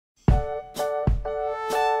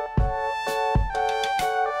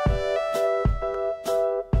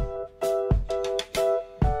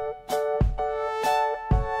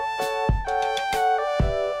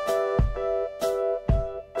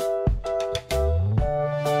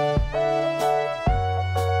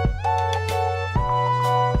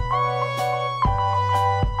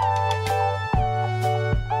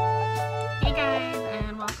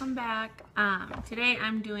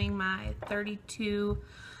I'm doing my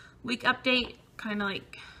 32-week update, kind of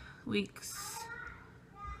like weeks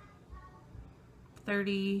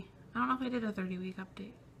 30, I don't know if I did a 30-week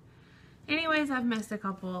update. Anyways, I've missed a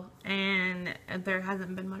couple, and there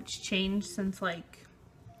hasn't been much change since like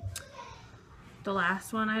the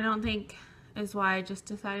last one, I don't think, is why I just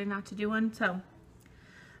decided not to do one. So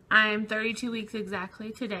I'm 32 weeks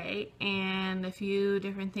exactly today, and a few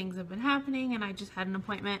different things have been happening, and I just had an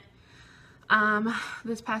appointment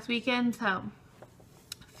this past weekend, so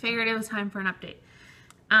figured it was time for an update.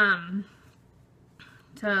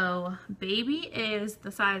 So baby is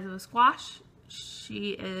the size of a squash.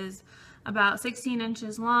 She is about 16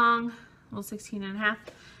 inches long, well 16 and a half,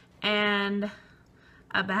 and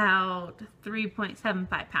about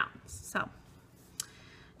 3.75 pounds. So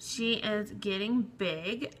she is getting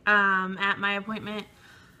big. At my appointment,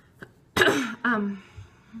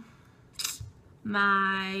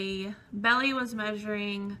 my belly was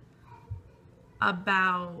measuring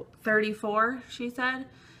about 34, she said,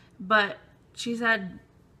 but she said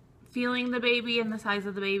feeling the baby and the size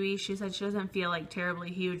of the baby, she said she doesn't feel like terribly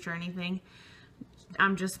huge or anything.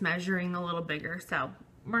 I'm just measuring a little bigger, so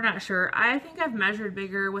we're not sure. I think I've measured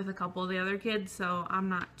bigger with a couple of the other kids, so I'm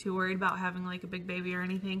not too worried about having like a big baby or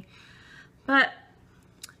anything, but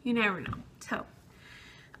you never know. So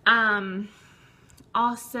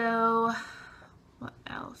also, what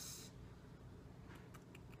else?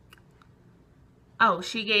 Oh,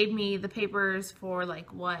 she gave me the papers for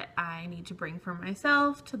like what I need to bring for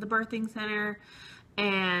myself to the birthing center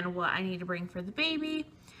and what I need to bring for the baby.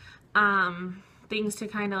 Things to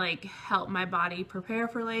kind of like help my body prepare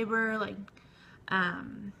for labor, like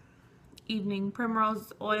evening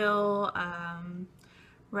primrose oil,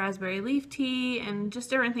 raspberry leaf tea, and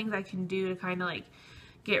just different things I can do to kind of like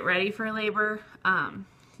get ready for labor.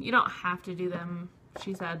 You don't have to do them.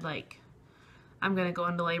 She said like I'm gonna go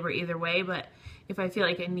into labor either way, but if I feel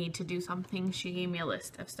like I need to do something, she gave me a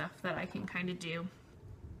list of stuff that I can kind of do.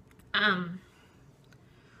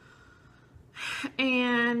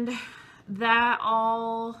 And that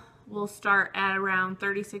all will start at around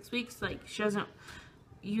 36 weeks. Like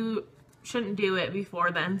you shouldn't do it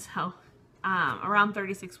before then. So around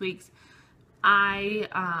 36 weeks, I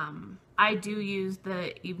do use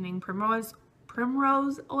the evening primrose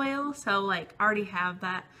oil. So like I already have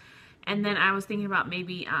that. And then I was thinking about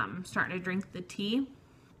maybe starting to drink the tea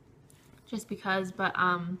just because, but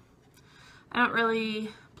I don't really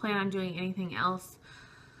plan on doing anything else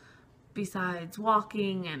besides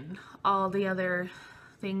walking and all the other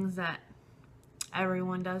things that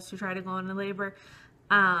everyone does to try to go into labor.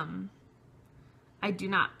 I do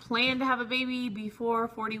not plan to have a baby before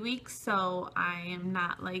 40 weeks, so I am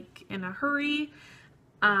not like in a hurry.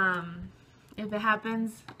 If it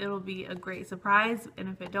happens, it'll be a great surprise, and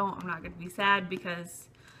if it don't, I'm not going to be sad because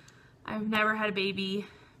I've never had a baby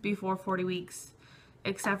before 40 weeks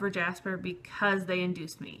except for Jasper because they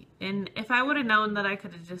induced me. And if I would have known that I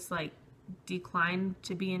could have just like declined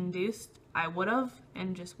to be induced, I would have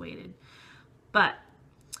and just waited. But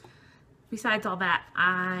besides all that,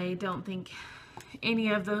 I don't think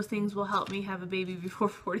any of those things will help me have a baby before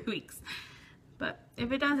 40 weeks. But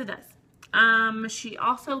if it does, it does. She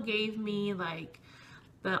also gave me like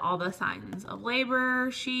all the signs of labor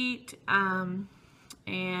sheet, and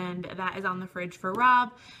that is on the fridge for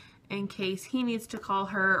Rob in case he needs to call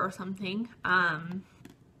her or something.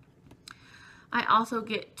 I also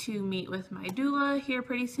get to meet with my doula here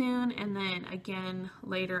pretty soon, and then again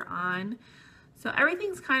later on. So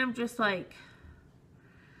everything's kind of just like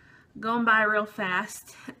going by real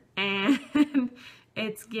fast, and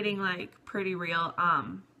it's getting like pretty real.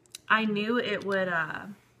 I knew it would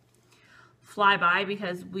fly by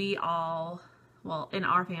because we all, well, in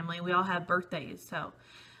our family, we all have birthdays. So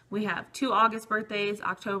we have 2 August birthdays,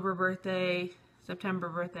 October birthday, September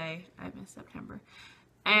birthday. I missed September.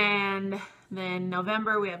 And then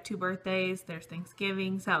November, we have 2 birthdays. There's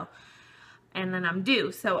Thanksgiving. So, and then I'm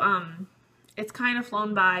due. So, it's kind of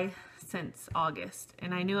flown by since August,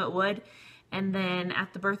 and I knew it would. And then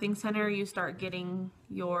at the birthing center, you start getting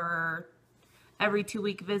your every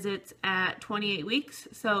 2-week visits at 28 weeks.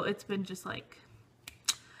 So it's been just like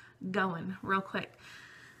going real quick.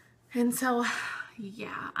 And so,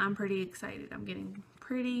 yeah, I'm pretty excited. I'm getting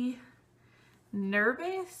pretty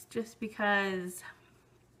nervous just because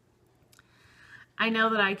I know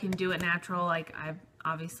that I can do it natural. Like I've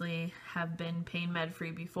obviously have been pain med free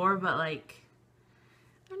before, but like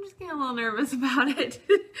I'm just getting a little nervous about it.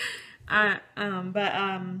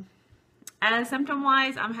 As symptom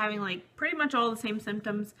wise, I'm having like pretty much all the same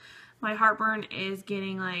symptoms. My heartburn is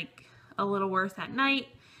getting like a little worse at night,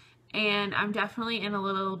 and I'm definitely in a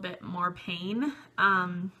little bit more pain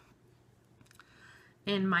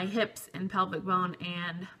in my hips and pelvic bone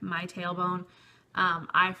and my tailbone.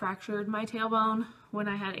 I fractured my tailbone when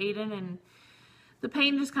I had Aiden, and the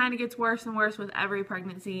pain just kind of gets worse and worse with every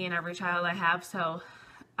pregnancy and every child I have. So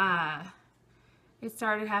it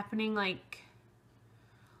started happening like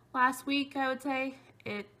last week, I would say.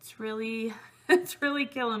 It's really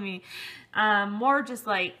killing me. More just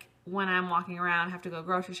like when I'm walking around, have to go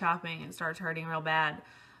grocery shopping, it starts hurting real bad.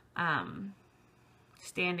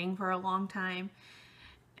 Standing for a long time,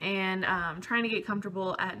 and trying to get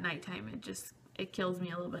comfortable at nighttime, it kills me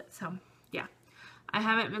a little bit. So yeah, I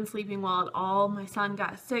haven't been sleeping well at all. My son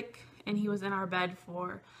got sick and he was in our bed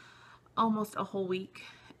for almost a whole week,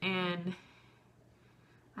 and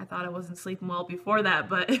I thought I wasn't sleeping well before that,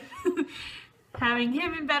 but having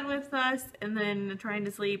him in bed with us and then trying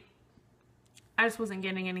to sleep, I just wasn't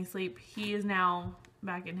getting any sleep. He is now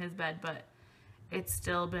back in his bed, but it's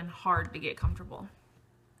still been hard to get comfortable.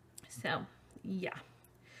 So yeah.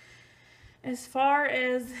 As far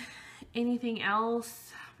as anything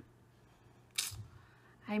else,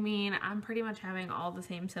 I mean, I'm pretty much having all the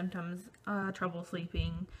same symptoms. Trouble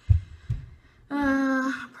sleeping.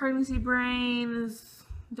 Pregnancy brain is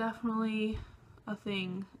definitely a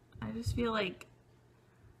thing. I just feel like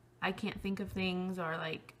I can't think of things, or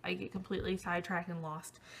like I get completely sidetracked and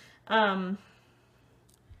lost.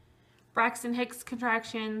 Braxton Hicks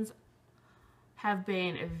contractions have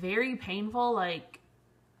been very painful. Like,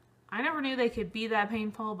 I never knew they could be that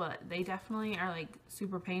painful, but they definitely are like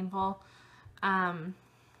super painful.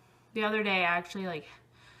 The other day I actually like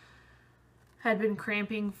had been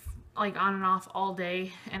cramping like on and off all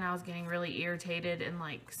day, and I was getting really irritated and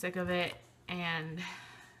like sick of it, and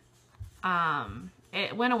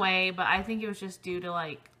it went away, but I think it was just due to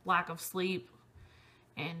like lack of sleep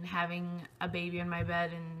and having a baby in my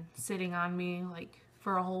bed and sitting on me like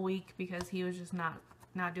for a whole week because he was just not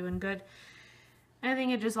doing good. I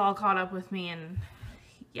think it just all caught up with me, and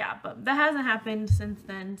yeah, but that hasn't happened since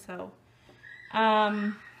then. So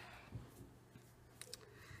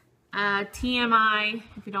TMI,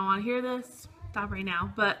 if you don't want to hear this, stop right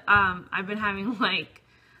now. But I've been having like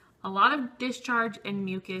a lot of discharge and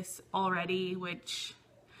mucus already, which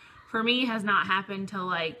for me has not happened till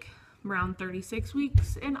like around 36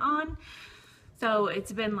 weeks and on. So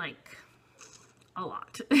it's been like a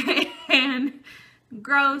lot. And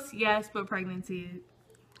gross, yes, but pregnancy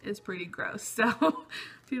is pretty gross. So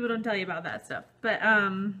people don't tell you about that stuff. But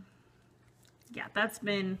yeah, that's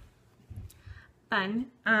been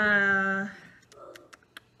fun.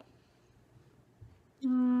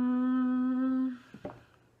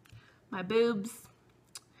 My boobs,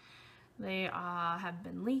 they have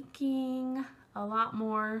been leaking a lot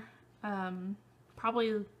more,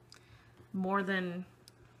 probably more than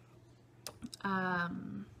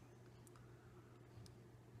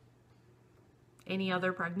any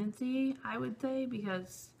other pregnancy, I would say,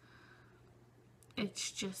 because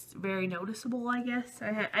it's just very noticeable, I guess.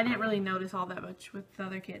 I didn't really notice all that much with the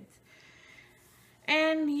other kids.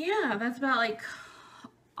 And yeah, that's about like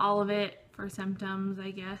all of it for symptoms,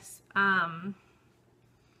 I guess.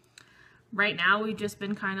 Right now we've just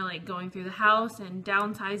been kind of like going through the house and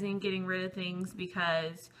downsizing, getting rid of things,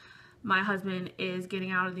 because my husband is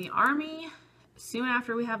getting out of the army soon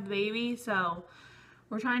after we have the baby. So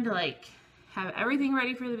we're trying to like have everything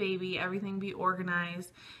ready for the baby, everything be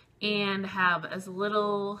organized, and have as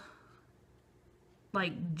little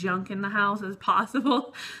like junk in the house as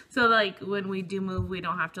possible. So like when we do move, we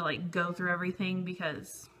don't have to like go through everything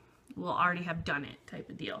because we'll already have done it, type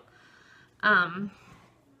of deal.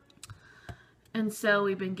 And so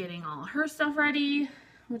we've been getting all her stuff ready,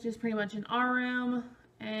 which is pretty much in our room.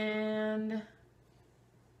 And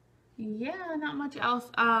yeah, not much else.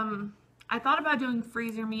 I thought about doing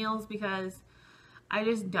freezer meals because I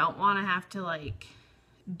just don't want to have to like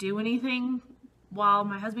do anything while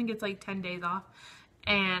my husband gets like 10 days off,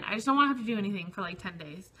 and I just don't want to have to do anything for like 10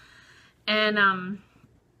 days. And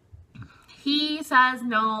he says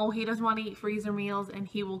no, he doesn't want to eat freezer meals and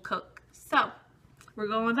he will cook. So we're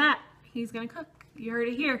going with that. He's gonna cook. You heard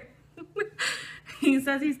it here. He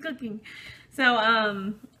says he's cooking.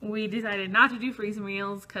 So we decided not to do freezer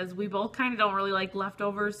meals because we both kind of don't really like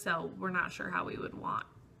leftovers, so we're not sure how we would want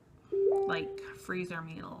like freezer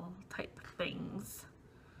meal type things.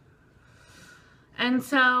 And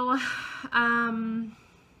so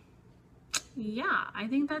yeah, I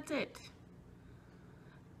think that's it.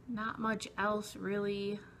 Not much else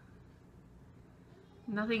really.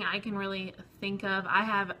 Nothing I can really think of. I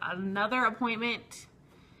have another appointment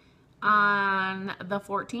on the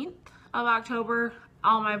 14th of October.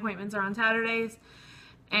 All my appointments are on Saturdays.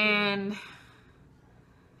 and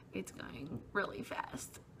it's going really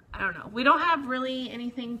fast. I don't know. We don't have really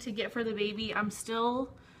anything to get for the baby. I'm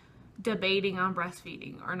still debating on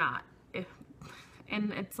breastfeeding or not.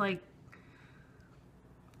 And it's like,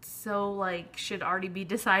 so like should already be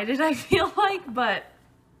decided, I feel like, but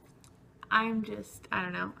I'm just, I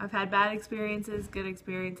don't know. I've had bad experiences, good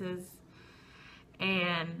experiences,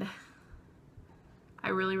 and I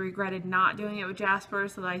really regretted not doing it with Jasper,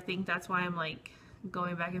 so I think that's why I'm like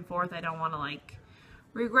going back and forth. I don't want to like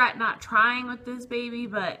regret not trying with this baby,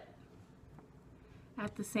 but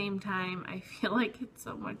at the same time I feel like it's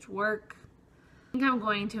so much work. I think I'm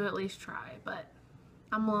going to at least try, but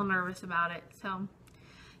I'm a little nervous about it. So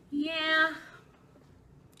yeah,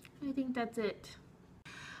 I think that's it.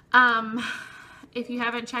 If you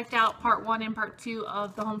haven't checked out part 1 and part 2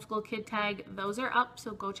 of the homeschool kid tag, those are up,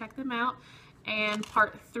 so go check them out. And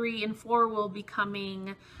part 3 and 4 will be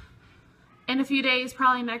coming in a few days,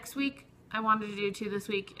 probably next week. I wanted to do 2 this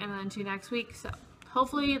week and then 2 next week, so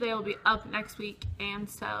hopefully they will be up next week. And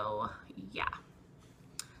so yeah,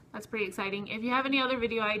 that's pretty exciting. If you have any other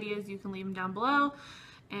video ideas, you can leave them down below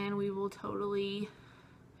and we will totally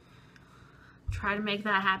try to make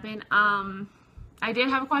that happen. I did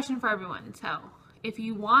have a question for everyone. So if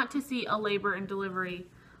you want to see a labor and delivery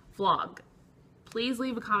vlog, please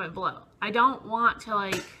leave a comment below. I don't want to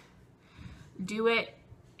like do it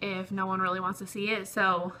if no one really wants to see it.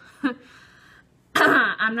 So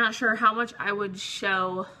I'm not sure how much I would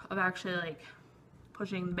show of actually like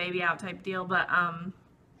pushing the baby out type deal. But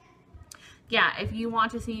yeah, if you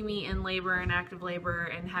want to see me in labor and active labor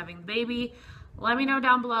and having the baby, let me know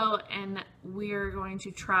down below, and we're going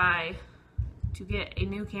to try to get a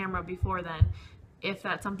new camera before then, if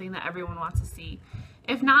that's something that everyone wants to see.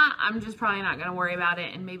 If not, I'm just probably not going to worry about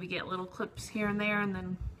it and maybe get little clips here and there and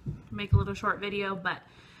then make a little short video. But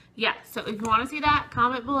yeah, so if you want to see that,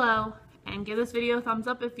 comment below and give this video a thumbs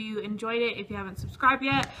up if you enjoyed it. If you haven't subscribed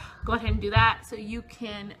yet, go ahead and do that so you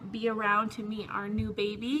can be around to meet our new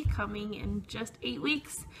baby coming in just 8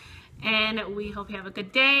 weeks. And we hope you have a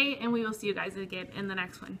good day, and we will see you guys again in the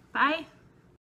next one. Bye!